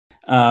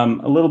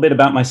A little bit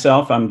about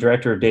myself. I'm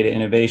Director of Data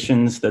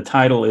Innovations. The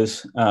title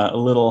is a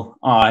little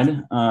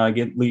odd.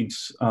 It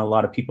leaves a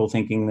lot of people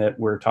thinking that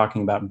we're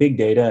talking about big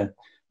data.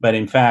 But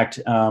in fact,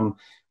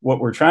 what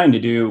we're trying to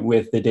do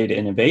with the Data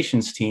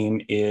Innovations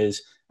team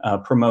is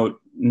promote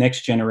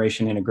next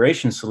generation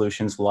integration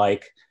solutions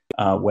like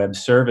web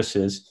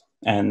services.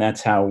 And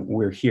that's how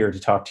we're here to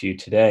talk to you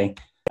today.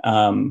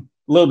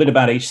 A little bit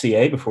about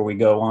HCA before we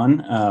go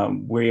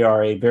on. We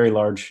are a very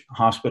large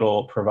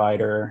hospital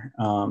provider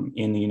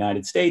in the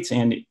United States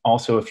and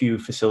also a few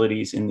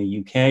facilities in the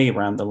UK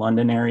around the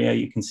London area.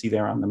 You can see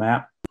there on the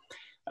map.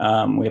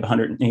 We have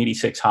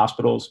 186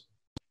 hospitals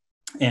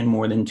and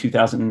more than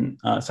 2,000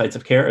 sites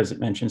of care, as it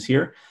mentions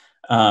here.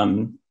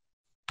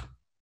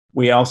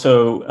 We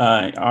also,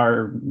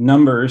 our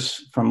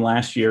numbers from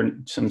last year,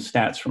 some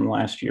stats from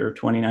last year,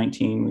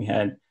 2019, we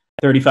had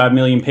 35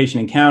 million patient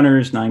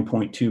encounters,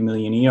 9.2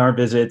 million ER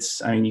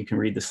visits. I mean, you can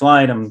read the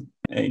slide.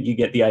 You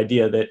get the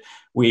idea that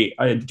we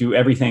do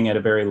everything at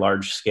a very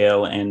large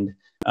scale, and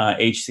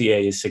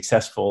HCA is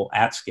successful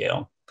at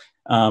scale.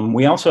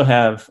 We also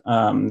have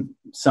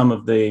some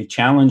of the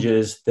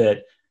challenges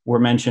that were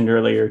mentioned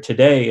earlier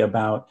today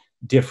about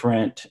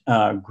different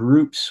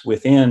groups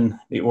within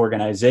the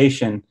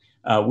organization.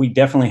 We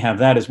definitely have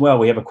that as well.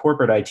 We have a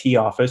corporate IT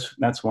office.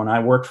 That's one I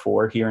work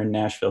for here in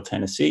Nashville,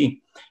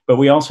 Tennessee. But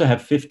we also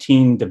have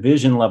 15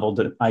 division level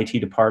IT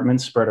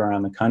departments spread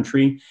around the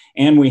country.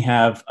 And we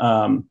have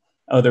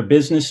other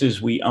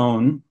businesses we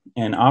own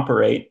and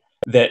operate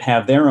that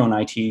have their own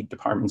IT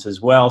departments as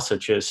well,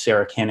 such as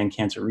Sarah Cannon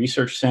Cancer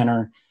Research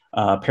Center,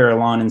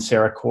 Parallon and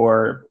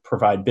SarahCore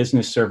provide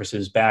business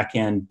services,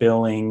 back-end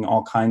billing,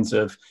 all kinds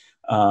of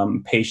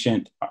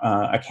patient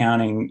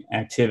accounting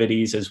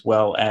activities, as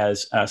well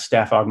as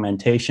staff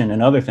augmentation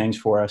and other things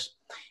for us.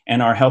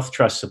 And our Health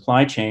Trust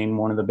supply chain,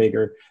 one of the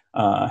bigger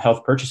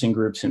health purchasing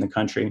groups in the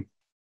country.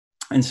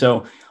 And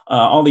so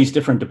all these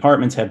different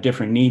departments have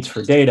different needs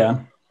for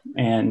data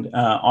and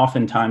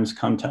oftentimes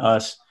come to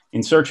us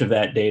in search of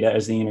that data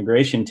as the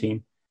integration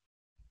team.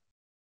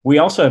 We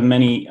also have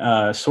many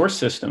source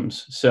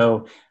systems.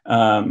 So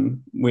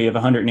we have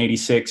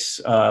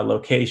 186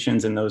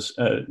 locations in those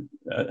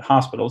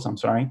hospitals,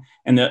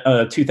 and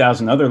the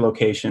 2,000 other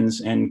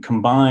locations, and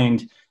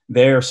combined,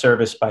 they're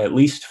serviced by at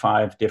least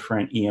 5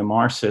 different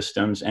EMR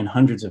systems and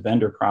hundreds of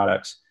vendor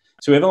products.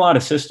 So we have a lot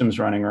of systems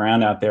running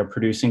around out there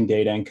producing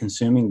data and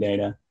consuming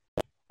data.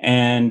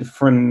 And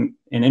from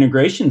an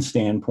integration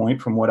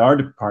standpoint, from what our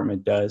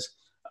department does,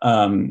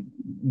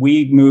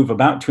 we move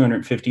about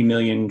 250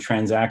 million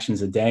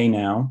transactions a day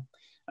now.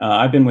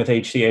 I've been with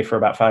HCA for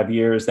about 5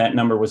 years. That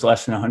number was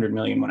less than 100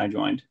 million when I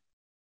joined.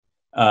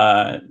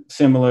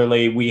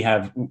 Similarly,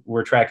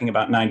 we're tracking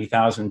about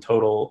 90,000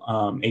 total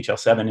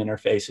HL7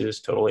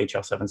 interfaces, total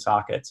HL7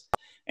 sockets.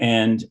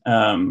 And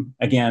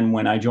again,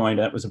 when I joined,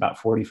 that was about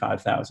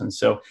 45,000.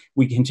 So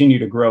we continue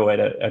to grow at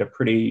a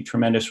pretty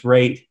tremendous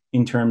rate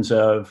in terms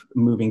of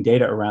moving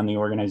data around the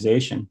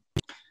organization.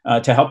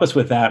 To help us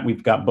with that,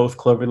 we've got both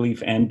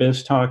Cloverleaf and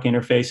BizTalk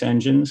interface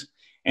engines,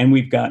 and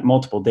we've got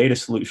multiple data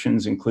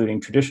solutions,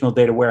 including traditional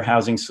data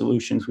warehousing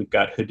solutions. We've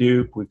got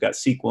Hadoop, we've got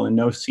SQL and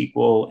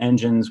NoSQL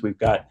engines, we've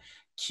got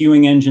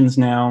queuing engines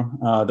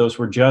now. Those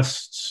were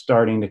just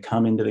starting to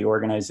come into the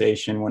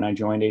organization when I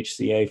joined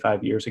HCA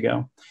 5 years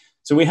ago.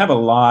 So we have a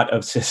lot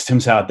of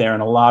systems out there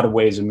and a lot of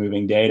ways of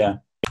moving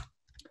data.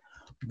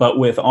 But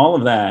with all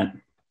of that,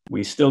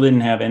 we still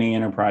didn't have any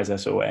enterprise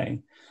SOA.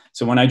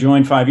 So when I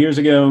joined 5 years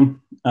ago,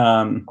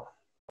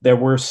 there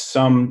were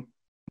some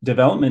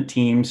development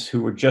teams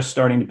who were just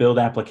starting to build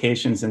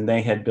applications, and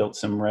they had built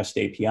some REST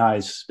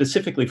APIs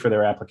specifically for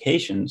their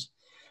applications.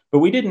 But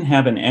we didn't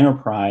have an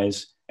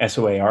enterprise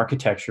SOA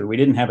architecture. We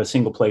didn't have a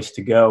single place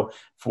to go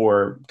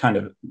for kind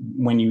of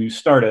when you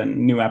start a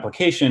new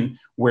application,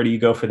 where do you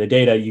go for the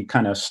data? You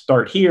kind of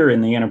start here in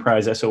the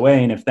enterprise SOA.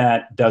 And if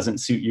that doesn't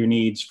suit your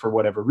needs for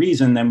whatever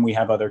reason, then we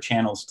have other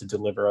channels to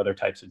deliver other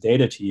types of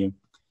data to you.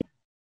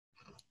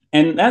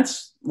 And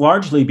that's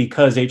largely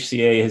because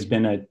HCA has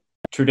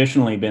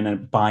traditionally been a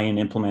buy and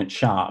implement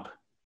shop,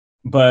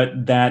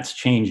 but that's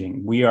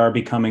changing. We are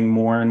becoming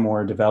more and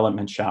more a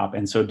development shop.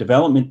 And so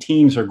development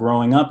teams are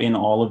growing up in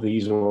all of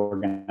these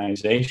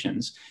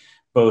organizations,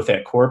 both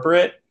at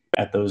corporate,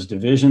 at those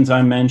divisions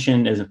I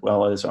mentioned, as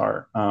well as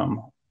our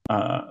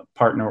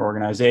partner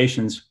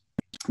organizations.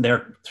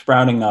 They're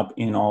sprouting up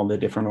in all the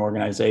different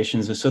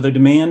organizations. And so the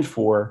demand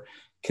for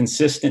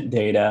consistent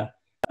data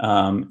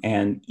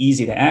and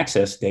easy to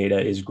access data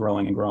is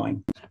growing and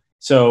growing.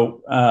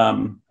 So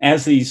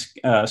as these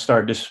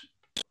start to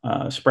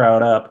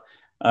sprout up,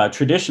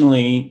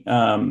 traditionally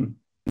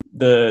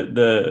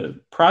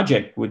the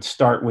project would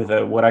start with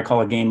what I call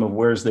a game of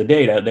where's the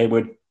data. They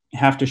would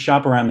have to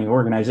shop around the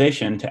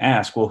organization to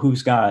ask, well,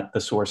 who's got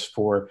the source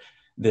for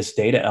this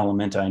data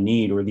element I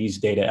need, or these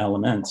data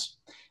elements?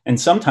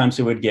 And sometimes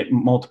it would get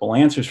multiple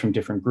answers from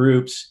different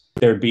groups.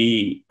 There'd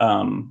be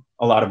a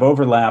lot of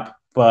overlap,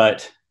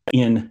 but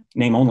in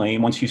name only.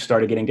 And once you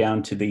started getting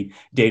down to the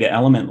data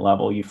element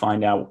level, you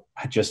find out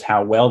just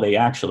how well they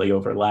actually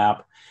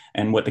overlap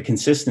and what the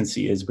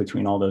consistency is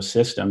between all those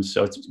systems.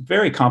 So it's a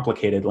very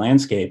complicated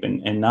landscape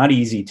and not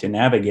easy to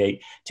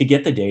navigate to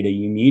get the data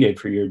you needed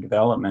for your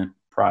development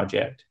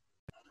project.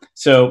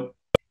 So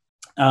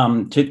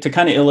to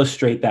kind of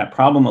illustrate that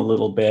problem a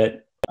little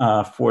bit,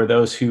 for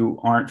those who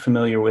aren't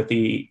familiar with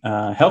the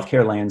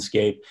healthcare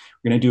landscape,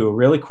 we're going to do a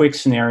really quick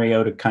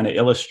scenario to kind of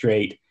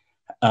illustrate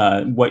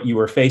what you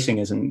were facing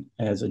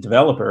as a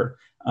developer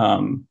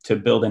to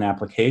build an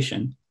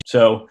application.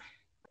 So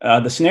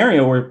the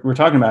scenario we're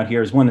talking about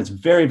here is one that's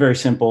very, very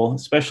simple,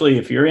 especially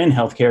if you're in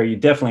healthcare. You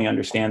definitely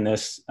understand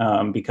this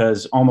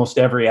because almost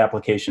every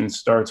application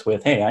starts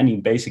with, hey, I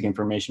need basic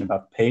information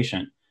about the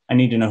patient. I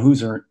need to know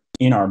who's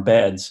in our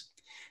beds.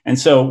 And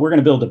so we're going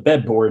to build a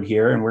bed board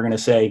here, and we're going to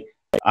say,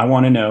 I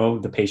want to know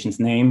the patient's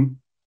name,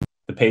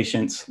 the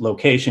patient's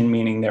location,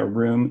 meaning their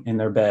room and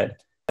their bed.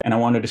 And I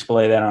want to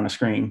display that on a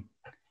screen.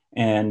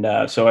 And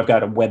so I've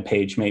got a web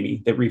page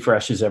maybe that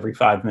refreshes every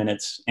 5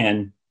 minutes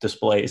and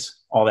displays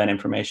all that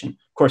information.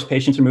 Of course,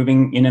 patients are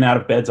moving in and out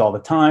of beds all the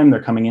time.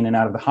 They're coming in and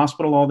out of the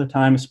hospital all the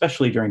time,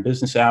 especially during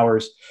business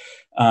hours.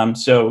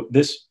 So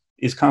this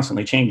is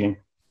constantly changing.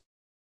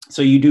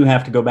 So you do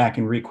have to go back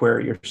and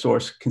requery your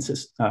source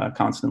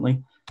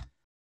constantly.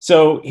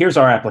 So here's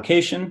our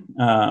application,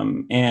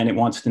 and it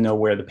wants to know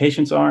where the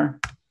patients are.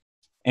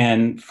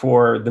 And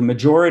for the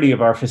majority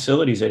of our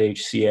facilities at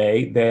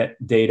HCA,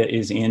 that data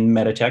is in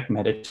Meditech.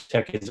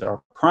 Meditech is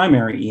our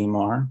primary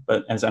EMR,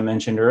 but as I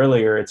mentioned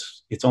earlier,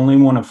 it's only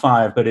one of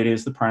 5, but it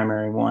is the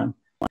primary one.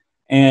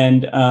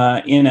 And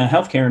in a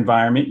healthcare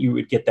environment, you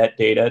would get that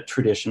data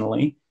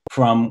traditionally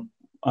from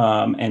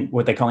and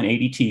what they call an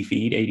ADT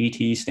feed.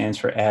 ADT stands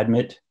for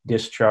admit,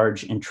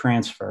 discharge, and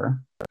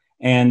transfer.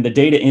 And the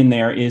data in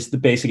there is the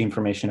basic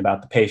information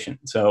about the patient.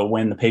 So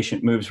when the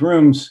patient moves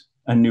rooms,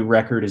 a new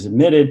record is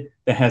admitted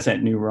that has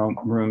that new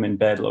room and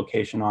bed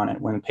location on it.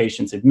 When the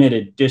patient's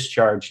admitted,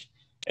 discharged,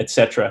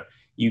 etc.,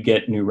 you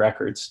get new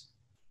records.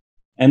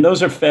 And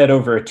those are fed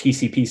over a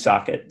TCP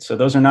socket. So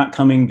those are not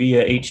coming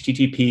via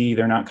HTTP.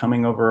 They're not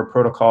coming over a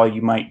protocol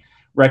you might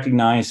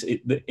recognize.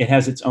 It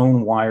has its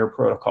own wire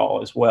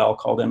protocol as well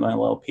called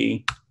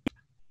MLLP.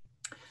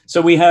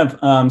 So we have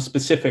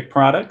specific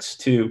products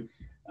to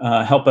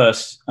help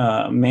us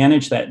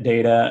manage that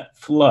data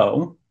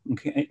flow.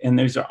 Okay, and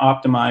those are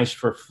optimized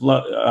for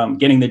flow,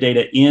 getting the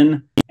data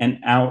in and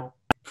out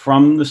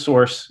from the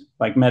source,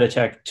 like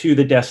Meditech, to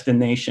the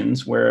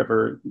destinations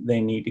wherever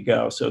they need to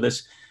go. So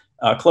this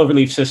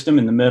Cloverleaf system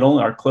in the middle,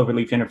 our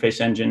Cloverleaf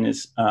interface engine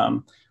is,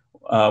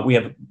 we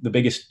have the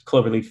biggest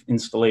Cloverleaf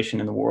installation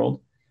in the world.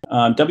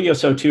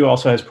 WSO2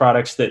 also has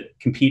products that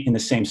compete in the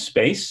same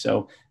space.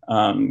 So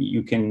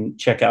you can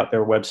check out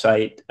their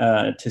website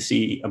to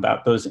see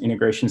about those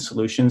integration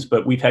solutions,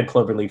 but we've had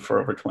Cloverleaf for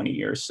over 20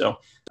 years. So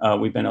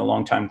we've been a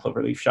long-time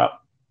Cloverleaf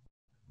shop.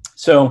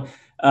 So,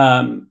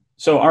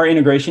 so our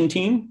integration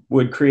team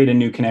would create a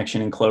new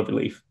connection in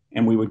Cloverleaf,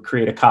 and we would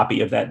create a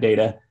copy of that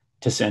data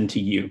to send to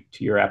you,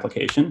 to your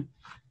application.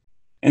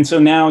 And so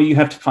now you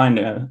have to find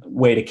a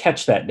way to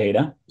catch that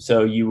data.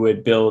 So you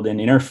would build an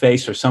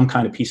interface or some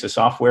kind of piece of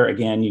software.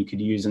 Again, you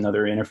could use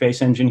another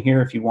interface engine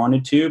here if you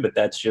wanted to, but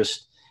that's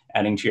just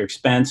adding to your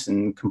expense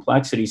and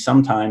complexity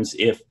sometimes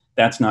if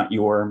that's not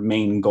your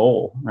main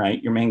goal,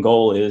 right? Your main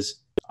goal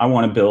is, I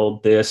want to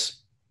build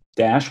this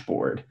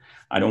dashboard.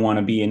 I don't want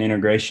to be an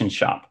integration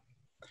shop.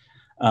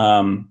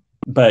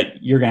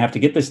 But you're going to have to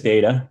get this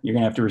data. You're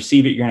going to have to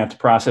receive it. You're going to have to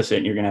process it.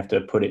 And you're going to have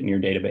to put it in your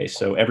database.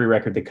 So every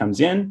record that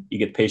comes in, you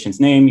get the patient's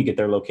name, you get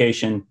their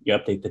location, you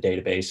update the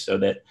database so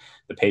that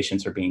the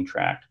patients are being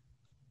tracked.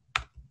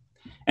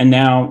 And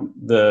now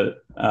the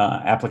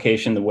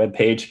application, the web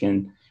page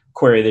can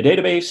query the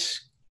database,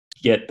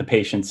 get the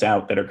patients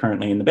out that are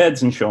currently in the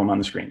beds and show them on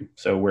the screen.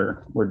 So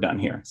we're done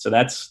here. So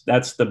that's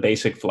the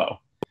basic flow.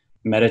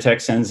 Meditech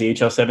sends the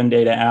HL7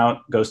 data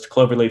out, goes to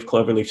Cloverleaf.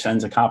 Cloverleaf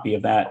sends a copy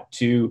of that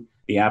to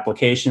the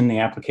application. The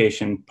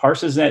application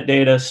parses that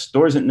data,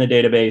 stores it in the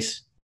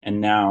database,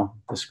 and now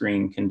the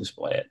screen can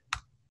display it.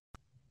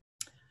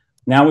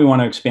 Now we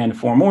want to expand to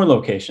 4 more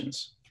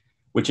locations,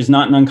 which is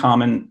not an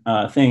uncommon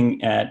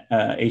thing at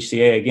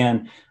HCA.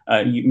 Again,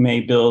 you may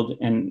build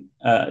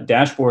a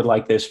dashboard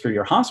like this for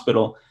your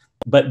hospital,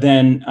 but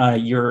then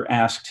you're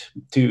asked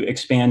to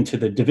expand to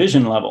the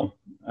division level,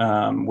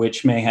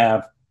 which may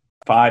have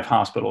 5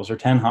 hospitals or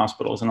 10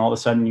 hospitals, and all of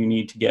a sudden you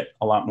need to get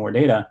a lot more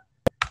data.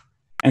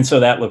 And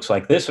so that looks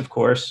like this, of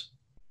course.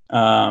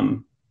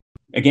 Again,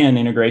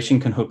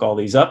 integration can hook all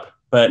these up,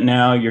 but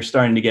now you're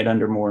starting to get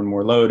under more and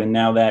more load. And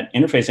now that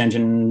interface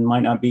engine might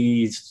not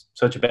be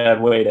such a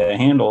bad way to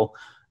handle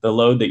the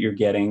load that you're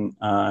getting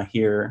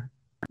here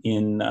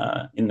in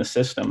the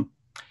system.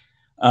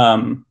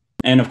 And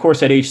of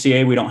course, at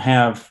HCA, we don't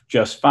have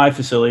just 5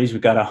 facilities.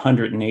 We've got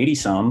 180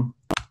 some.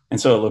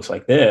 And so it looks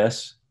like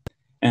this.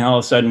 And all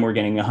of a sudden, we're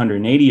getting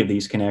 180 of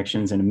these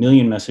connections and 1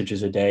 million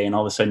messages a day. And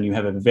all of a sudden, you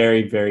have a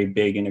very, very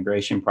big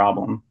integration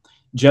problem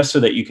just so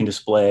that you can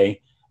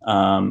display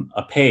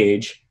a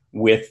page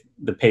with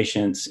the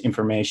patient's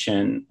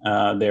information,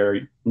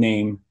 their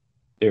name,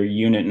 their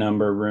unit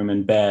number, room,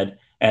 and bed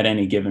at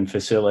any given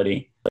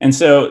facility. And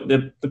so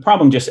the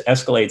problem just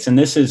escalates. And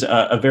this is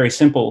a very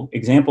simple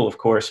example, of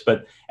course,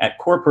 but at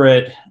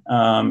corporate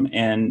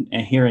and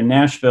here in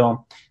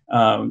Nashville,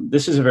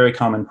 this is a very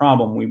common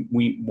problem.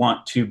 We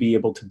want to be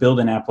able to build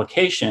an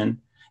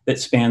application that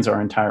spans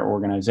our entire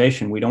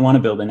organization. We don't want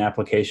to build an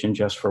application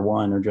just for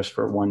one or just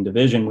for one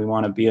division. We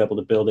want to be able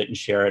to build it and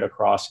share it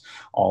across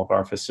all of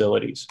our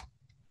facilities.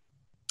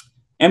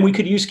 And we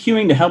could use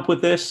queuing to help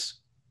with this,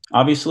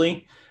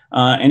 obviously.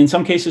 And in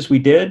some cases we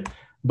did,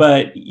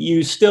 but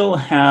you still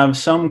have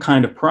some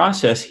kind of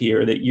process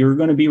here that you're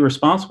going to be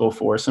responsible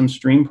for, some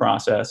stream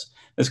process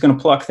that's going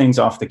to pluck things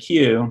off the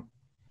queue,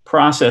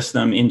 process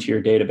them into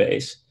your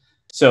database.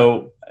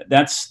 So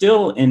that's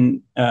still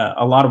in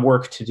a lot of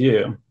work to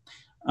do.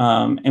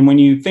 And when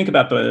you think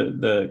about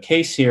the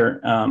case here,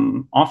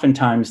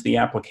 oftentimes the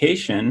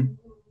application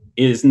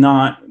is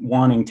not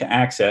wanting to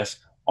access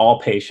all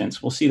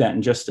patients. We'll see that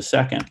in just a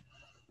second.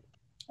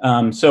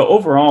 So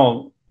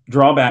overall,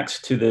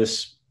 drawbacks to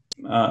this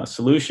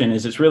solution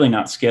is it's really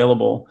not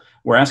scalable.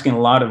 We're asking a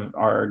lot of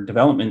our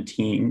development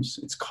teams.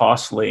 It's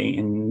costly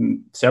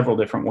in several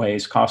different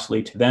ways,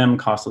 costly to them,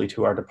 costly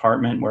to our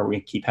department, where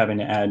we keep having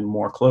to add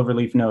more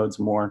Cloverleaf nodes,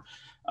 more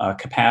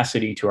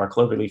capacity to our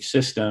Cloverleaf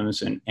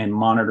systems, and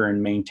monitor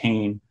and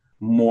maintain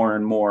more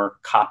and more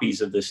copies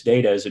of this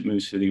data as it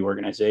moves through the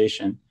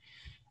organization.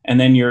 And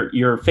then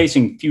you're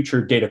facing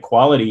future data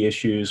quality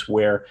issues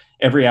where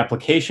every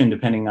application,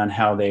 depending on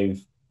how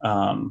they've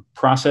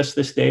processed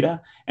this data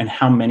and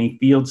how many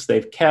fields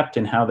they've kept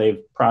and how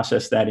they've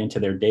processed that into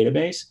their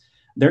database,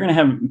 they're going to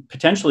have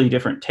potentially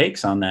different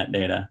takes on that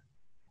data.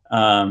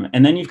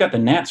 And then you've got the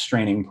NAT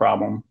straining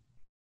problem.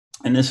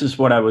 And this is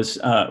what I was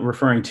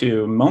referring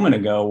to a moment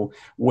ago,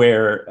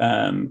 where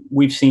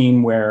we've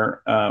seen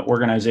where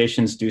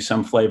organizations do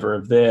some flavor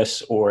of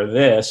this or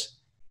this,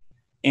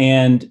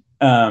 and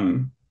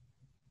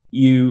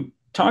you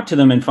talk to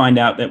them and find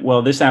out that,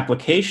 well, this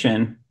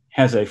application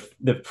has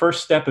the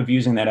first step of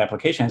using that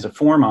application has a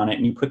form on it,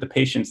 and you put the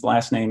patient's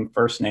last name,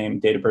 first name,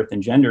 date of birth,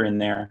 and gender in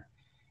there,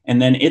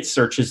 and then it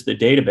searches the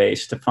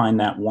database to find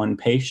that one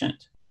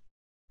patient.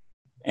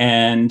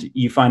 And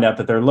you find out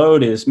that their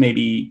load is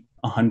maybe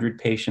 100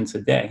 patients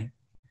a day.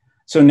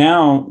 So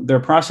now they're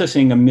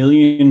processing 1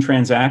 million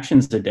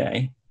transactions a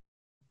day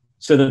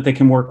so that they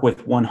can work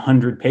with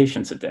 100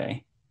 patients a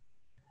day.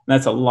 And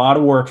that's a lot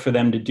of work for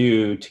them to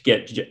do to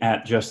get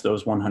at just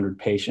those 100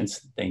 patients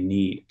that they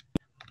need.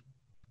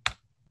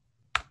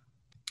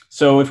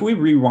 So if we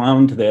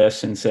rewound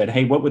this and said,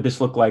 hey, what would this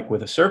look like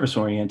with a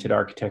service-oriented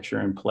architecture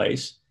in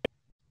place?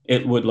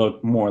 It would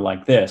look more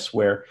like this,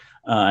 where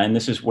and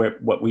this is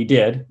what we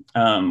did.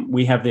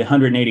 We have the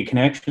 180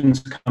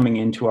 connections coming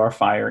into our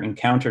FHIR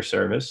encounter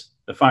service.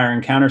 The FHIR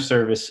encounter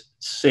service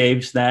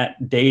saves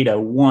that data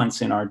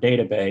once in our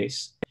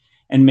database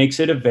and makes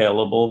it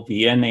available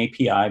via an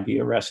API,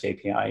 via REST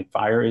API.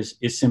 FHIR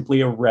is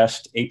simply a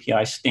REST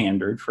API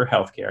standard for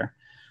healthcare.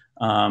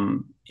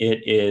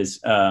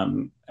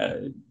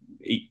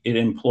 It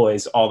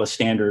employs all the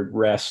standard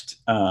REST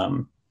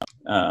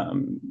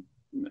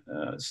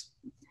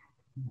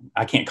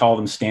I can't call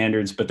them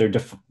standards, but they're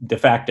de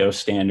facto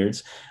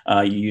standards.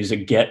 You use a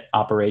get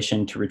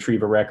operation to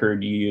retrieve a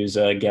record. You use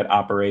a get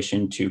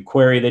operation to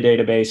query the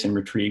database and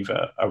retrieve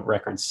a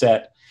record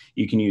set.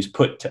 You can use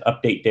put to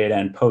update data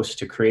and post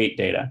to create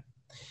data.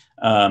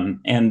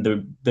 And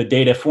the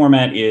data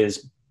format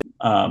is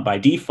by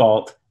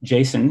default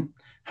JSON.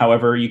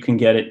 However, you can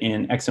get it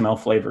in XML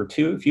flavor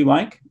too, if you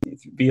like.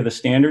 Via the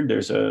standard,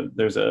 there's a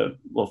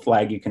little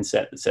flag you can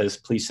set that says,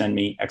 please send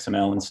me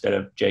XML instead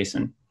of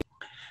JSON.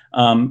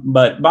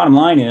 But bottom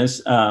line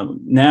is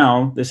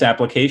now this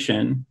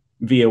application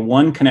via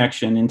one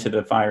connection into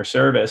the FHIR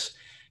service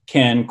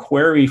can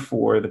query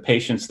for the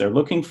patients they're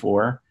looking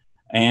for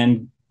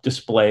and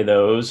display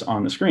those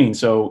on the screen.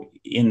 So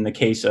in the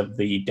case of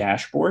the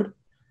dashboard,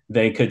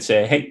 they could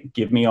say, hey,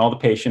 give me all the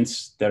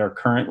patients that are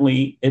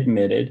currently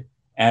admitted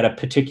at a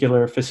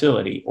particular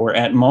facility or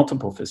at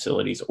multiple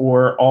facilities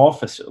or all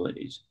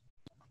facilities,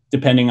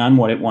 depending on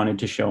what it wanted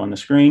to show on the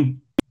screen.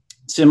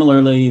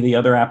 Similarly, the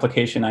other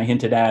application I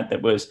hinted at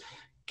that was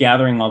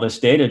gathering all this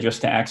data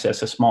just to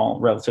access a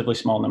relatively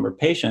small number of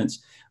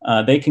patients,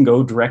 they can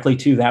go directly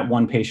to that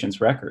one patient's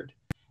record.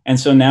 And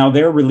so now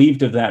they're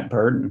relieved of that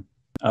burden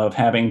of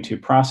having to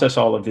process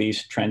all of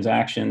these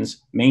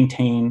transactions,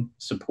 maintain,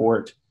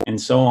 support, and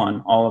so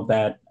on, all of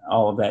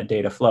that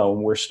data flow.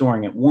 And we're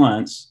storing it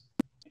once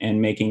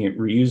and making it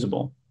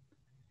reusable.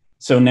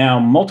 So now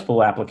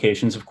multiple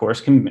applications, of course,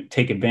 can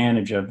take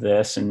advantage of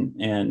this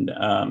and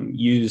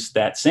use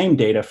that same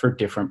data for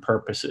different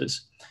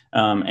purposes.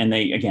 And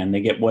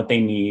they get what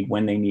they need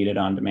when they need it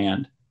on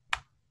demand.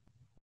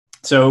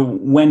 So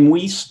when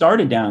we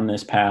started down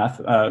this path,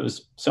 it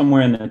was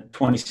somewhere in the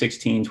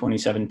 2016,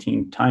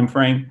 2017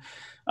 timeframe.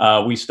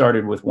 We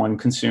started with one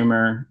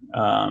consumer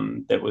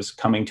that was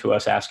coming to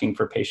us asking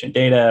for patient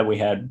data. We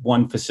had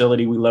one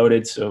facility we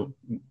loaded, so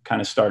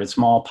kind of started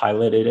small,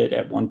 piloted it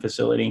at one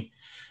facility.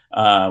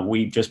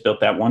 We just built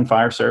that one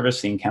FHIR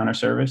service, the encounter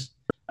service.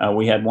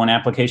 We had one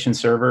application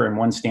server and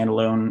one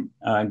standalone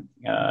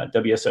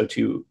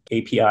WSO2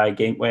 API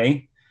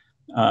gateway.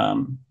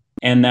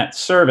 And that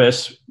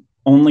service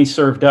only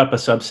served up a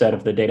subset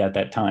of the data at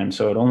that time.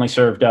 So it only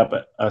served up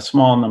a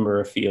small number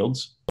of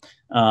fields.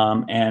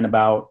 And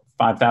about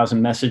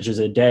 5,000 messages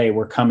a day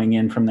were coming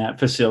in from that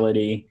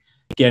facility,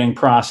 getting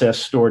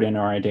processed, stored in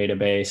our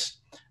database.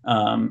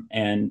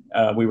 And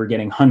we were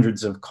getting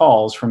hundreds of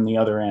calls from the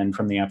other end,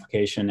 from the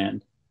application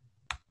end.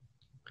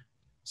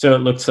 So it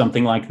looked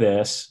something like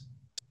this.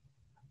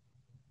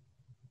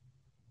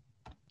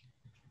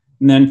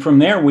 And then from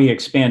there, we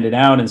expanded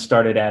out and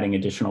started adding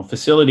additional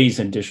facilities,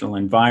 additional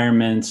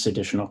environments,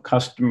 additional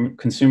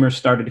consumers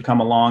started to come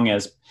along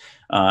as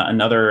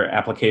another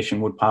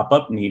application would pop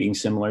up needing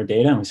similar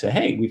data. And we say,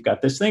 hey, we've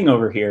got this thing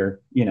over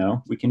here, you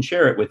know, we can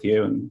share it with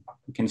you, and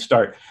we can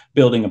start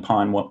building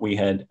upon what we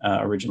had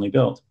originally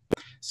built.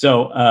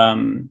 So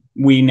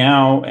we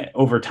now,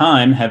 over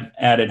time, have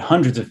added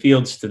hundreds of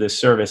fields to this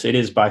service. It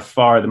is by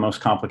far the most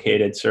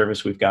complicated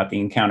service we've got, the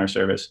encounter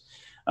service.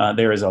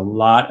 There is a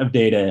lot of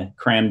data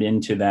crammed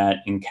into that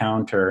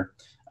encounter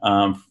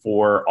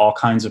for all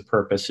kinds of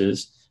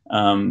purposes.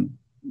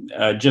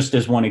 Just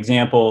as one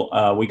example,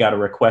 we got a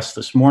request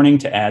this morning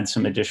to add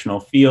some additional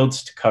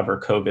fields to cover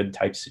COVID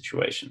type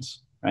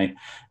situations, right?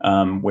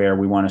 Where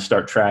we want to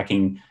start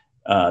tracking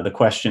the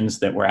questions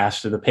that were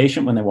asked of the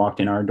patient when they walked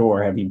in our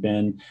door. Have you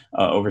been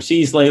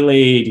overseas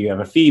lately? Do you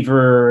have a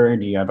fever?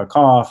 Do you have a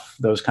cough?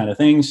 Those kind of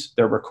things,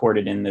 they're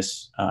recorded in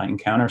this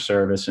encounter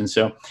service. And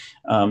so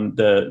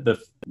the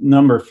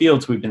number of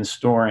fields we've been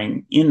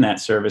storing in that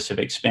service have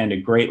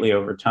expanded greatly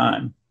over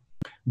time.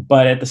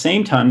 But at the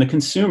same time, the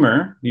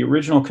consumer, the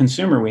original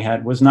consumer we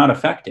had, was not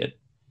affected.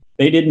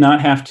 They did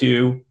not have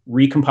to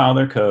recompile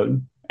their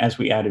code as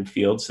we added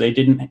fields. They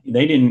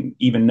didn't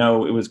even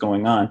know it was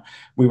going on.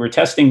 We were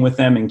testing with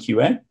them in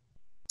QA,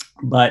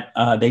 but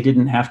they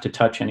didn't have to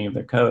touch any of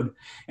their code.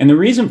 And the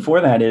reason for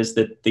that is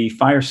that the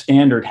FHIR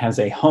standard has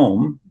a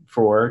home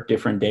for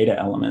different data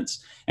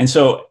elements. And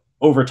so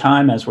over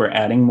time, as we're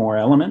adding more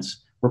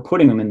elements, we're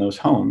putting them in those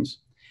homes.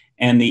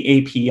 And the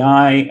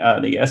API,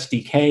 the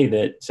SDK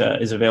that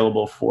is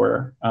available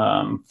for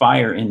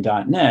FHIR in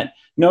 .NET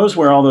knows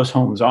where all those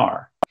homes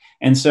are.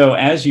 And so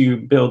as you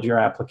build your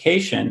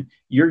application,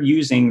 you're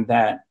using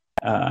that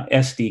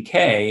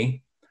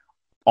SDK.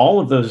 All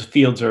of those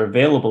fields are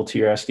available to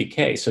your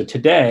SDK. So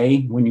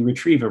today, when you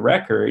retrieve a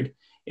record,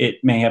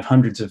 it may have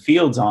hundreds of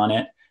fields on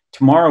it.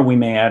 Tomorrow, we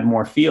may add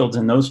more fields,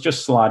 and those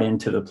just slot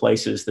into the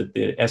places that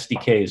the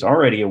SDK is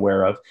already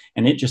aware of,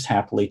 and it just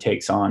happily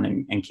takes on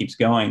and keeps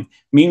going.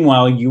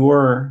 Meanwhile,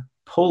 you're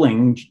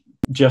pulling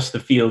just the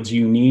fields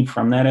you need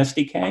from that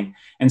SDK,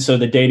 and so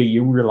the data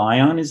you rely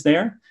on is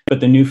there, but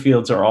the new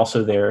fields are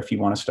also there if you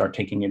want to start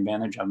taking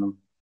advantage of them.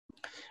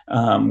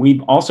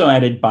 We've also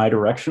added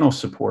bidirectional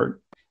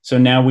support. So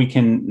now we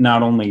can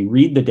not only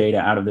read the data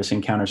out of this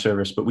encounter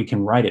service, but we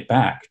can write it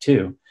back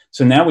too.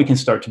 So now we can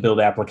start to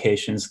build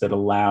applications that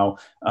allow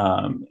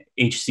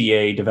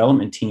HCA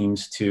development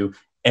teams to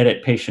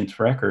edit patients'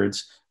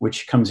 records,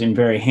 which comes in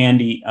very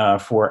handy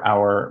for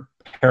our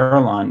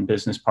Parallon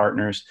business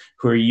partners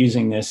who are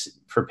using this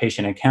for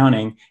patient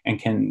accounting and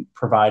can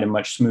provide a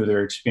much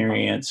smoother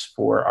experience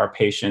for our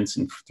patients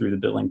and through the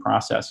billing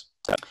process.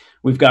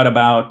 We've got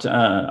about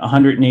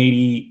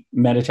 180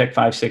 Meditech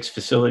 5.6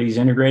 facilities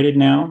integrated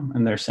now,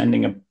 and they're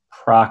sending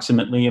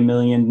approximately 1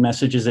 million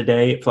messages a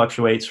day. It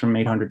fluctuates from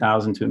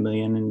 800,000 to 1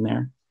 million in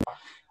there.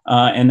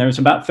 And there's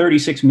about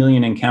 36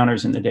 million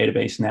encounters in the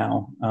database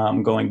now,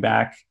 going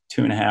back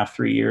 2.5,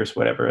 3 years,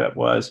 whatever that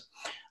was.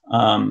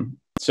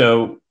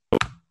 So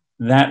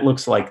that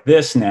looks like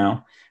this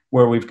now,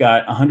 where we've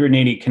got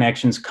 180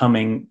 connections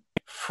coming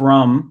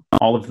from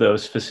all of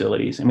those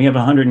facilities. And we have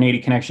 180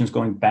 connections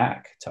going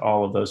back to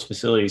all of those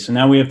facilities. So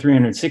now we have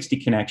 360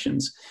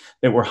 connections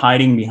that we're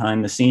hiding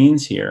behind the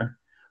scenes here,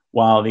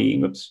 while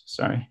the,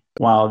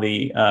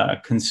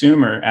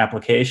 consumer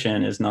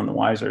application is none the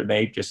wiser.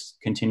 They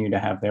just continue to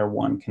have their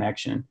one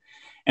connection.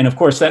 And of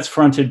course, that's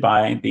fronted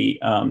by the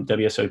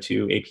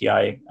WSO2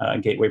 API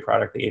gateway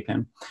product, the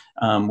APIM,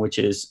 which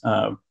is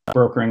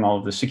brokering all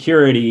of the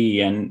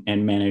security and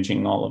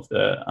managing all of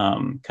the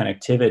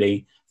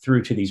connectivity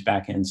through to these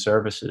backend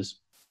services.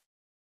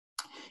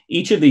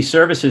 Each of these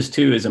services,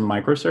 too, is a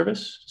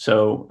microservice.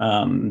 So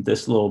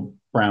this little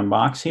brown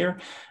box here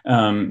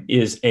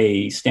is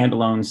a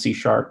standalone C#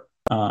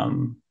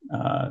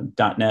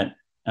 .NET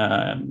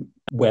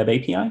web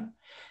API.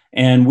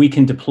 And we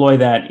can deploy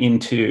that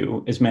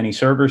into as many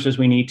servers as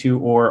we need to,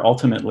 or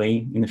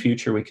ultimately, in the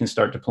future, we can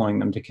start deploying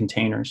them to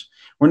containers.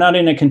 We're not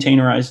in a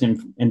containerized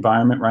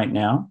environment right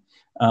now,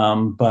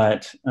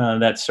 but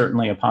that's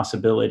certainly a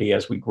possibility.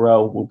 As we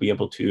grow, we'll be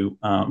able to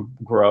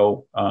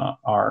grow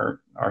our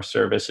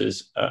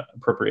services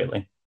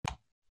appropriately.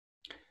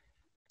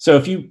 So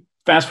if you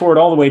fast forward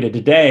all the way to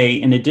today,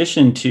 in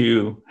addition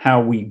to how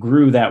we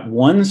grew that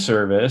one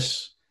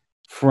service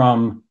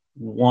from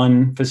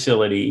one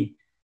facility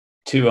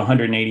to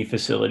 180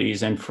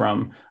 facilities, and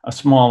from a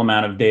small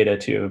amount of data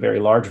to a very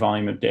large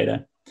volume of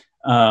data.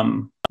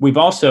 We've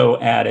also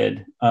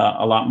added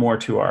a lot more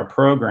to our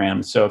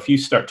program. So if you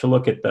start to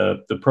look at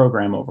the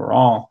program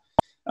overall,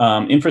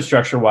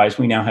 infrastructure-wise,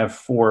 we now have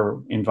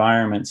 4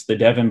 environments. The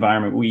dev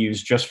environment we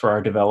use just for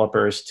our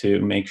developers to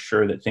make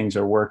sure that things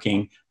are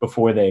working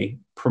before they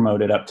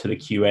promote it up to the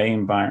QA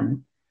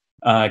environment.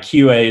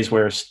 QA is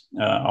where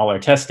all our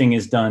testing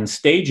is done.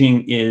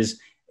 Staging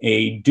is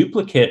a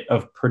duplicate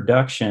of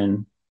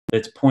production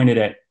that's pointed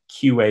at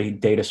QA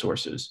data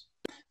sources,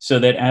 so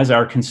that as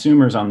our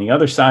consumers on the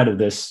other side of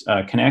this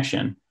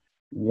connection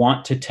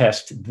want to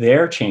test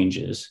their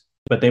changes,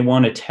 but they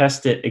want to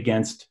test it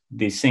against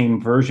the same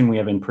version we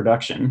have in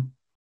production,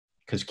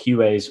 because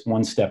QA is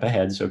one step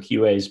ahead. So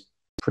QA is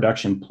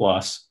production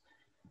plus.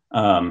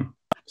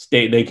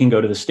 They can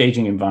go to the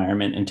staging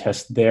environment and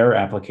test their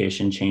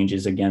application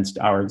changes against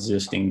our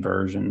existing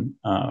version,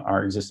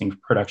 our existing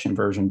production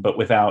version, but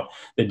without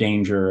the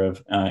danger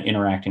of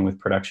interacting with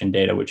production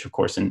data, which of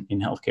course in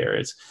healthcare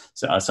is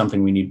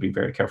something we need to be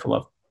very careful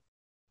of.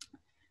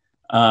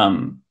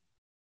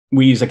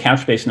 We use a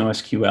couch-based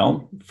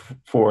NoSQL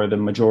for the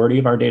majority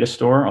of our data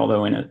store,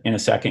 although in a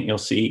second you'll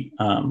see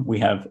we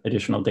have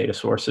additional data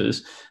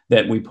sources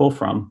that we pull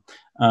from.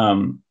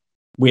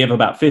 We have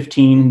about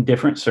 15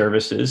 different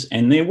services,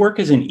 and they work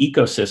as an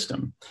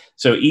ecosystem.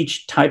 So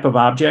each type of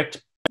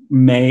object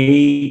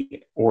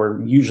may,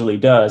 or usually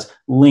does,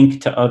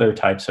 link to other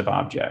types of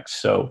objects.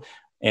 So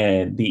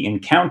the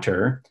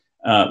encounter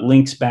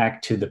links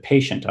back to the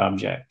patient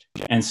object.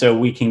 And so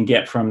we can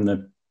get from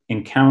the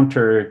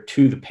encounter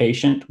to the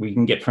patient, we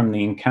can get from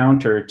the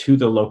encounter to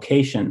the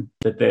location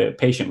that the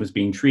patient was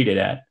being treated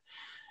at.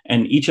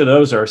 And each of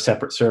those are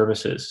separate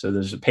services. So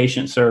there's a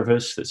patient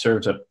service that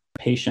serves up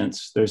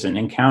patients. There's an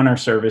encounter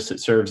service that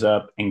serves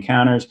up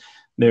encounters.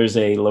 There's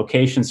a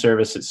location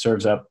service that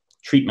serves up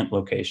treatment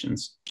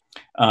locations.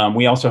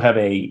 We also have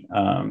a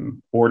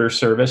order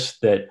service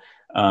that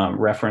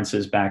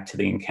references back to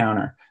the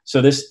encounter.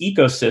 So this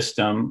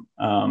ecosystem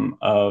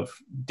of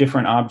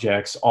different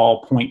objects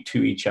all point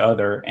to each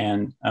other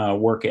and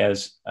work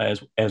as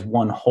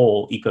one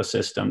whole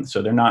ecosystem.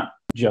 So they're not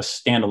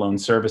just standalone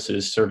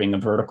services serving a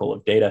vertical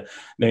of data.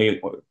 They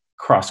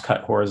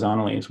cross-cut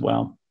horizontally as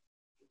well.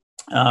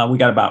 We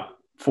got about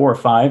 4 or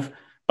 5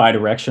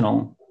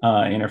 bidirectional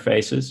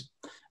interfaces.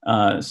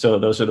 So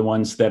those are the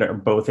ones that are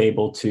both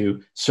able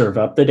to serve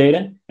up the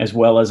data, as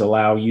well as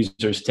allow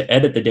users to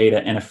edit the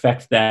data and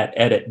affect that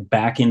edit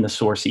back in the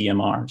source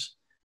EMRs.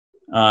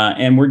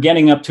 And we're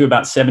getting up to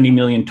about 70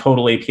 million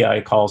total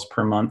API calls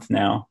per month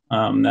now.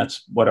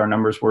 That's what our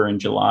numbers were in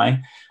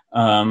July.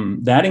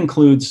 That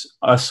includes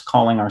us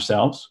calling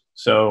ourselves.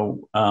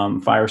 So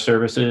FHIR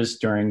services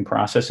during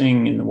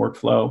processing in the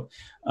workflow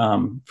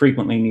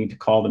frequently need to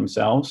call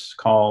themselves,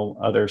 call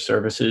other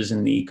services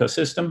in the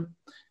ecosystem.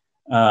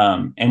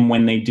 And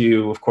when they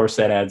do, of course,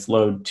 that adds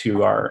load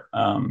to our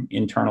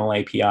internal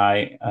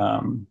API,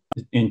 on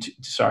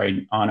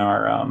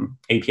our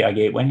API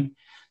gateway.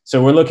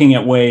 So we're looking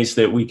at ways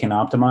that we can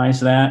optimize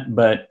that,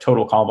 but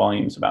total call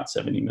volume is about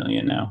 70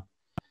 million now.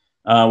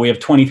 We have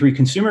 23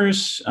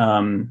 consumers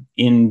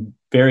in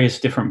various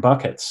different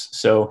buckets.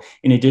 So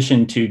in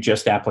addition to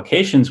just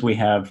applications, we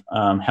have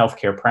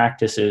healthcare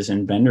practices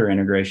and vendor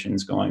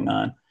integrations going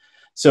on.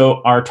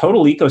 So our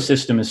total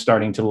ecosystem is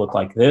starting to look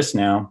like this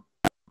now.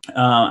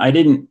 I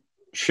didn't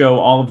show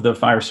all of the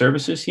FHIR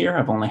services here.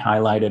 I've only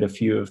highlighted a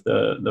few of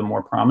the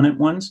more prominent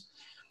ones.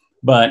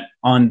 But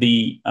on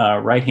the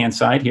right-hand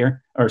side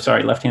here, or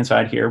sorry, left-hand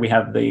side here, we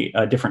have the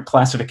different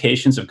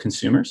classifications of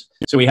consumers.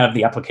 So we have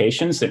the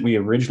applications that we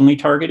originally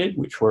targeted,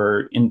 which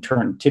were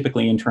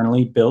typically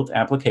internally built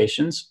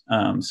applications.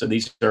 So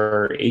these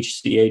are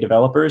HCA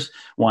developers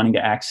wanting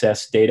to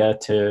access data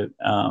to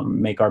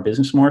make our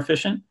business more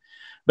efficient.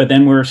 But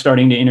then we're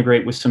starting to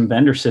integrate with some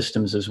vendor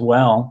systems as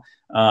well.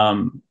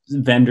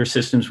 Vendor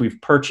systems we've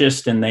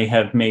purchased, and they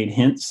have made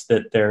hints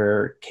that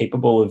they're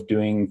capable of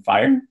doing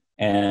FHIR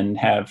and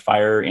have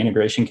FHIR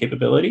integration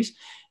capabilities.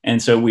 And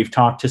so we've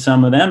talked to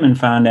some of them and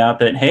found out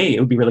that, hey,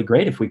 it would be really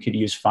great if we could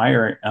use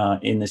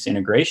FHIR in this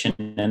integration.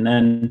 And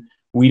then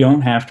we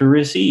don't have to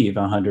receive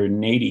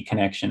 180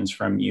 connections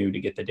from you to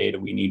get the data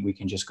we need. We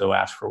can just go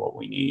ask for what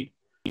we need.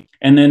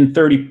 And then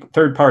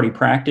third-party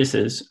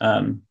practices.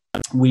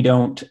 We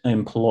don't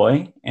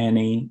employ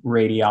any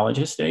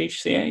radiologists at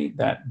HCA.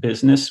 That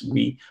business,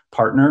 we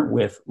partner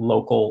with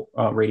local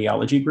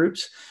radiology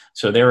groups.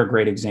 So they're a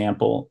great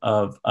example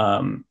of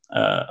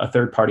a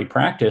third-party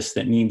practice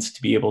that needs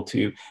to be able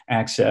to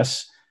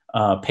access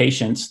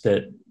patients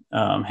that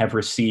have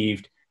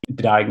received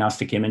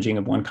diagnostic imaging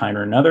of one kind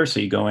or another. So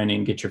you go in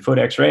and get your foot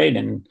x-rayed,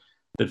 and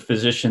the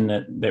physician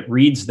that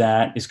reads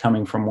that is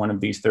coming from one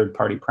of these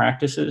third-party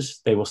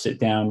practices. They will sit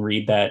down,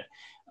 read that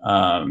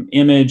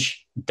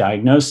image,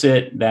 diagnose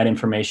it. That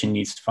information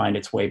needs to find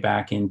its way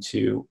back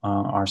into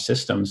our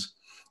systems.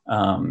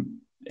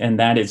 And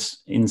that is,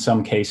 in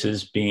some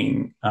cases,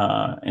 being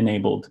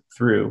enabled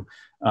through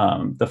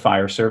the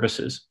FHIR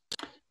services.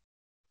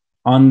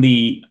 On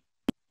the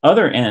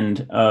other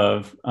end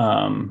of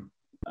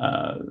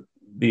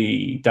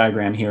the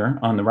diagram here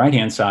on the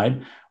right-hand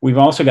side, we've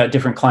also got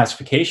different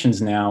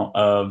classifications now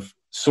of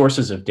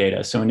sources of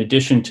data. So in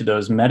addition to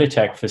those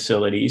Meditech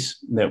facilities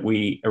that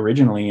we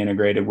originally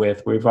integrated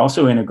with, we've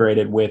also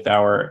integrated with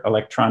our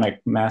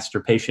electronic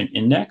master patient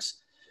index.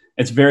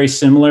 It's very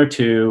similar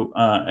to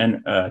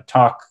a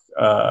talk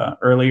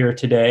earlier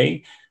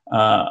today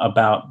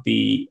about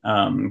the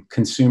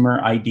consumer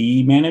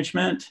ID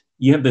management.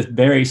 You have the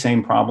very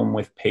same problem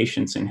with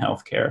patients in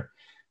healthcare.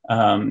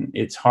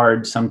 It's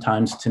hard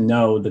sometimes to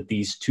know that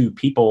these two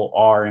people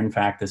are in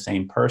fact the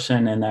same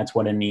person, and that's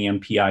what an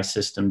EMPI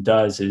system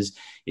does. Is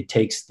it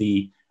takes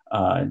the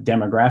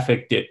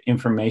demographic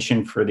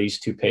information for these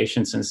two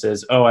patients and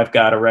says, oh, I've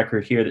got a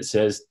record here that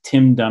says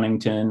Tim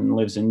Dunnington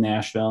lives in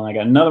Nashville, and I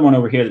got another one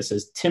over here that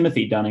says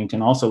Timothy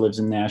Dunnington also lives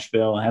in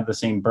Nashville and have the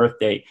same birth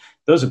date.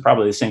 Those are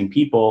probably the same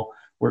people.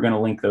 We're going to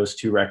link those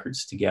two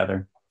records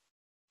together.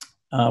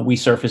 We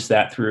surface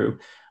that through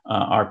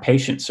our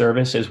patient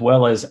service as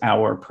well as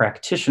our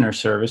practitioner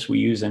service. We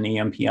use an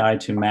EMPI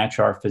to match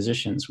our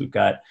physicians. We've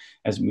got,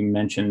 as we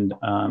mentioned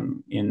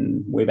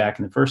way back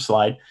in the first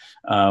slide,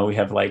 we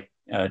have like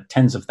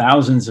tens of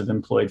thousands of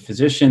employed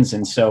physicians.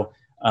 And so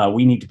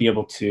we need to be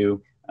able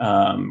to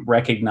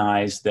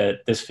recognize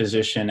that this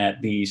physician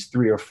at these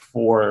 3 or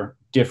 4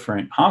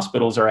 different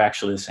hospitals are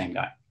actually the same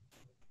guy.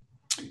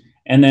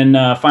 And then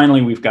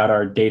finally, we've got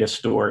our data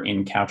store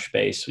in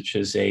Couchbase, which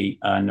is a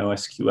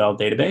NoSQL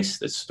database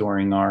that's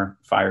storing our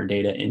FHIR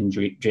data in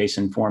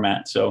JSON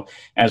format. So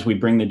as we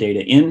bring the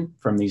data in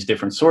from these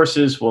different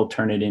sources, we'll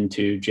turn it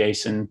into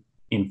JSON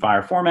in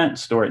FHIR format,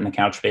 store it in the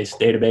Couchbase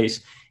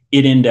database.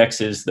 It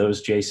indexes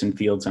those JSON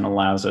fields and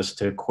allows us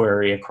to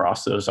query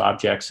across those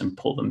objects and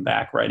pull them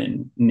back right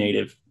in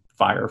native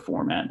FHIR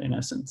format, in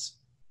essence.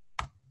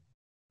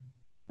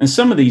 And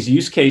some of these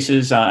use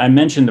cases, I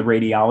mentioned the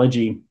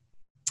radiology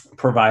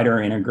provider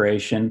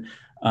integration,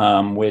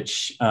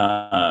 which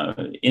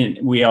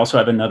we also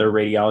have another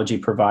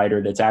radiology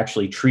provider that's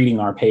actually treating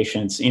our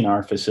patients in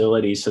our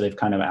facilities. So they've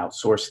kind of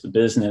outsourced the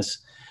business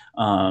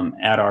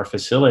at our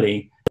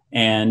facility,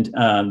 and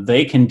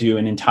they can do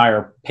an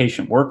entire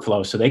patient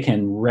workflow. So they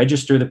can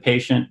register the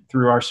patient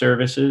through our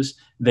services,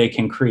 they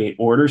can create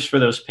orders for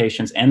those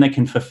patients, and they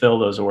can fulfill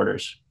those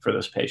orders for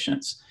those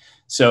patients.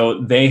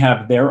 So they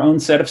have their own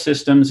set of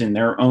systems in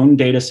their own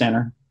data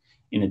center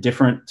in a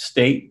different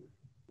state,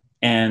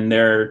 and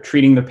they're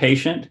treating the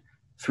patient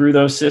through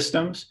those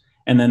systems,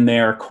 and then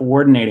they're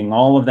coordinating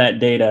all of that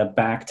data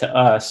back to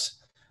us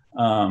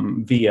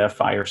via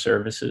FHIR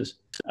services.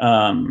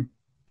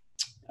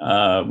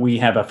 We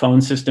have a phone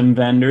system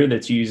vendor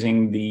that's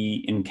using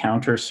the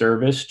Encounter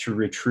service to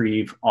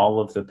retrieve all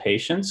of the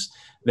patients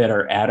that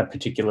are at a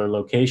particular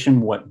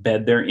location, what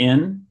bed they're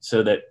in,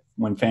 so that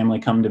when family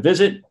come to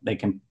visit, they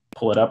can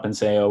pull it up and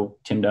say, oh,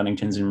 Tim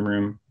Dunnington's in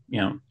room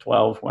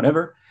 12,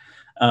 whatever.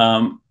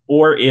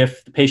 Or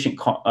if the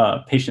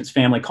patient's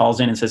family calls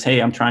in and says,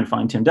 hey, I'm trying to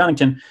find Tim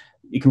Dunnington,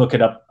 you can look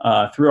it up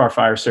through our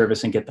FHIR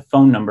service and get the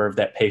phone number of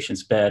that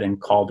patient's bed and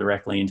call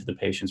directly into the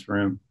patient's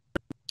room.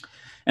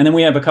 And then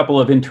we have a couple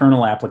of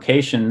internal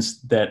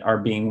applications that are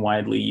being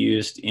widely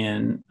used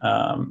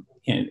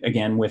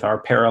again, with our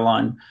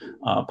Parallon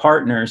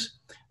partners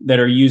that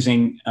are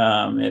using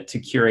it to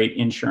curate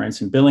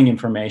insurance and billing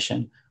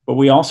information. But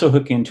we also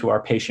hook into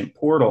our patient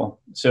portal.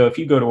 So if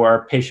you go to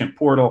our patient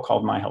portal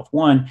called My Health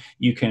One,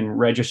 you can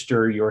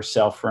register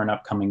yourself for an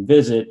upcoming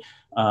visit,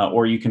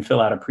 or you can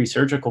fill out a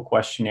pre-surgical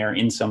questionnaire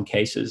in some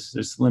cases.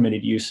 There's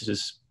limited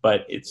uses,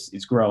 but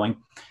it's growing.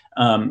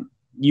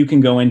 You can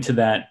go into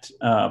that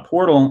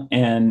portal,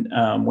 and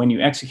when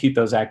you execute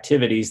those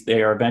activities,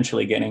 they are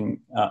eventually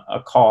getting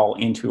a call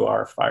into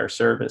our FHIR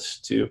service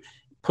to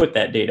put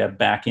that data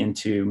back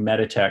into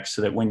Meditech,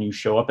 so that when you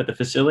show up at the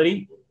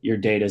facility, your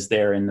data is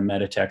there in the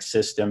Meditech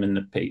system, and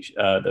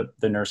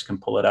the nurse can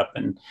pull it up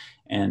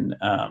and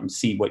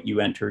see what you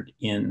entered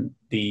in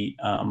the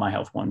My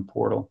Health One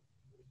portal.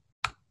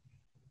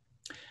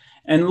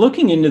 And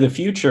looking into the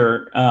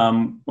future,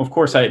 of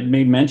course, I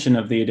made mention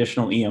of the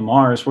additional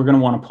EMRs. We're going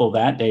to want to pull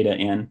that data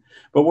in,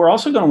 but we're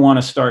also going to want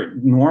to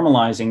start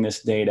normalizing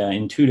this data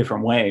in 2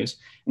 different ways.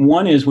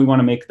 One is we want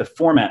to make the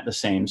format the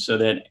same, so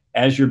that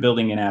as you're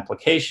building an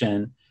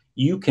application,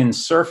 you can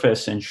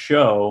surface and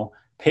show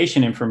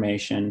patient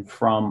information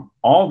from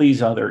all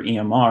these other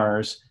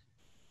EMRs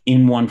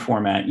in one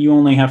format. You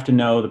only have to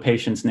know the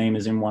patient's name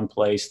is in one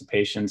place, the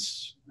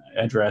patient's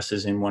address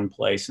is in one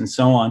place, and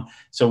so on.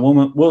 So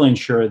we'll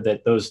ensure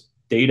that those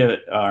data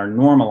are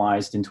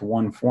normalized into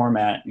one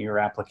format, and your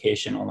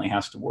application only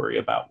has to worry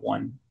about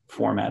one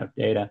format of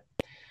data.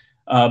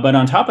 But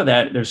on top of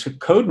that, there's a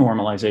code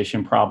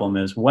normalization problem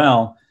as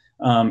well.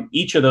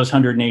 Each of those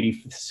 180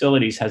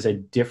 facilities has a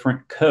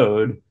different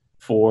code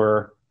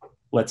for,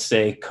 let's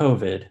say,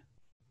 COVID.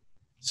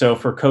 So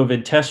for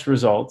COVID test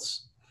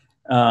results,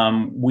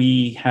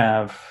 we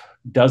have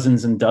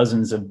dozens and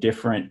dozens of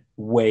different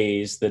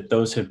ways that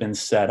those have been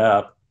set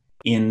up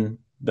in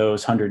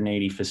those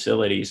 180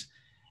 facilities.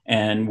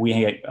 And we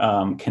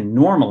can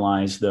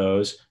normalize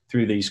those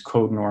through these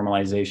code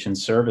normalization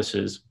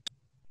services.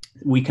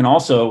 We can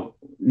also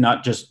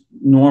not just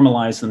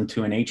normalize them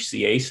to an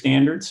HCA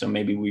standard. So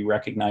maybe we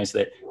recognize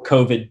that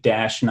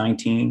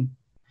COVID-19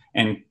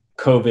 and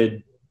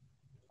COVID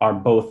are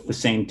both the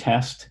same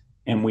test.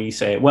 And we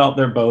say, well,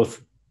 they're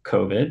both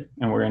COVID,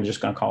 and we're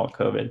just going to call it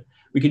COVID.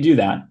 We could do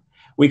that.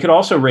 We could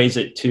also raise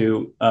it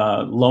to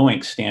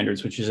LOINC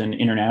standards, which is an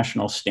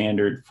international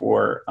standard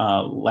for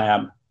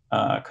lab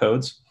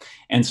codes.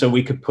 And so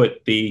we could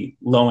put the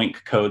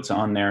LOINC codes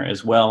on there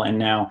as well. And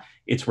now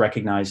it's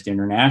recognized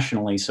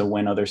internationally. So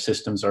when other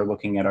systems are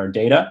looking at our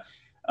data,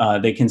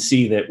 they can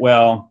see that,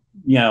 well,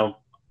 you know,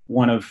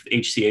 one of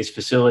HCA's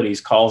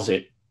facilities calls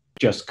it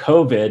just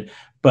COVID,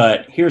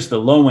 but here's the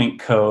LOINC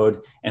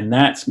code, and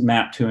that's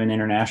mapped to an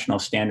international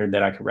standard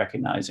that I could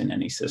recognize in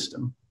any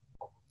system.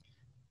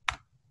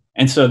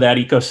 And so that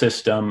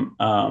ecosystem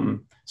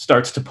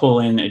starts to pull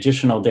in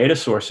additional data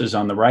sources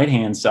on the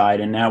right-hand side.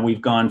 And now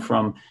we've gone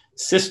from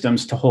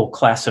systems to whole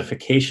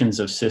classifications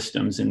of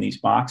systems in these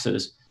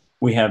boxes.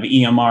 We have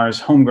EMR's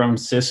homegrown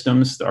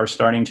systems that are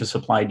starting to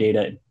supply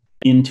data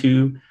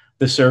into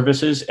the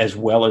services as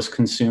well as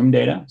consume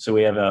data. So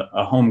we have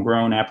a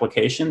homegrown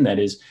application that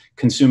is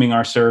consuming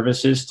our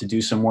services to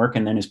do some work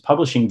and then is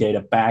publishing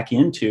data back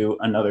into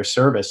another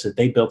service that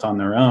they built on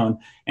their own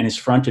and is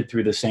fronted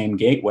through the same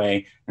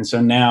gateway. And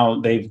so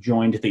now they've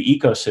joined the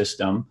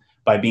ecosystem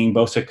by being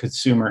both a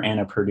consumer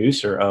and a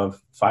producer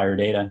of FHIR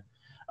data.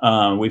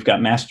 We've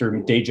got master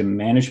data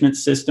management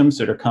systems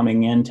that are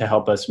coming in to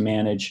help us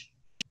manage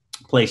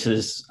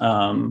places,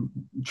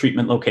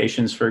 treatment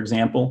locations, for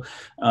example.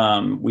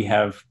 We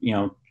have,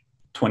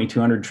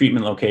 2,200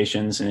 treatment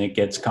locations, and it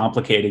gets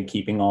complicated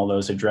keeping all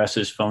those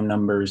addresses, phone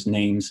numbers,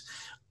 names,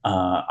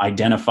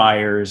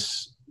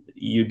 identifiers.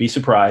 You'd be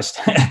surprised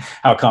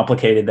how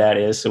complicated that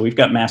is. So we've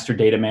got master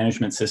data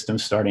management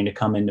systems starting to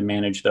come in to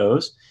manage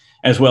those,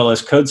 as well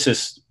as code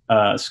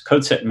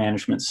set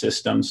management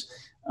systems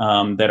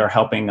that are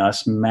helping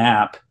us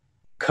map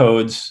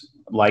codes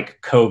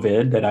like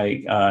COVID that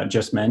I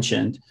just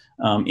mentioned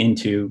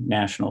into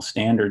national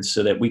standards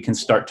so that we can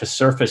start to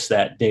surface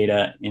that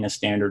data in a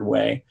standard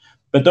way.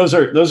 But those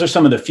are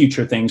some of the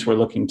future things we're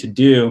looking to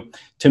do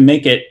to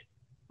make it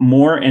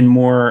more and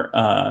more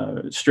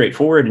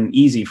straightforward and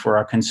easy for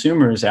our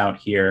consumers out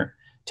here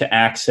to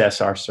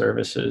access our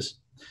services.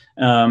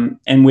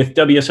 And with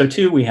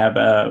WSO2, we have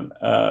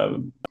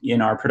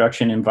in our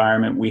production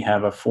environment, we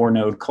have a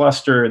 4-node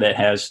cluster that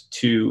has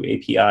 2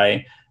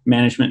 API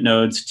management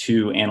nodes,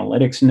 2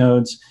 analytics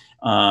nodes,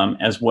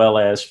 as well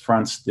as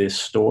fronts this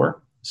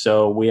store.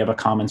 So we have a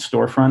common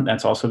storefront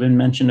that's also been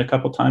mentioned a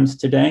couple times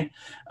today.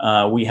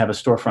 We have a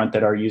storefront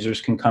that our users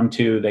can come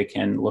to. They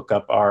can look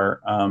up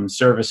our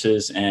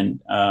services and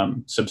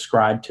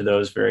subscribe to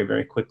those very,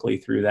 very quickly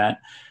through that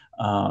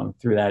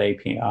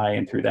API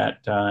and through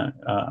that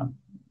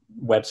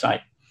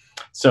website.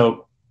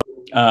 So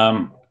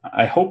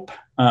I hope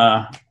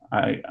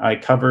I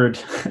covered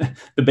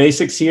the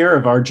basics here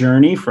of our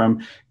journey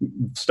from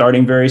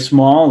starting very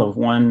small of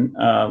one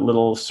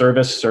little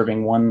service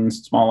serving one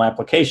small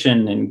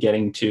application and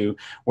getting to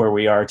where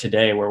we are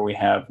today, where we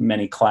have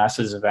many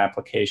classes of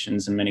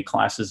applications and many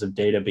classes of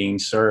data being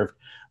served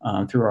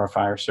through our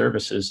FHIR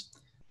services.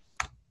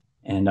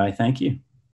 And I thank you.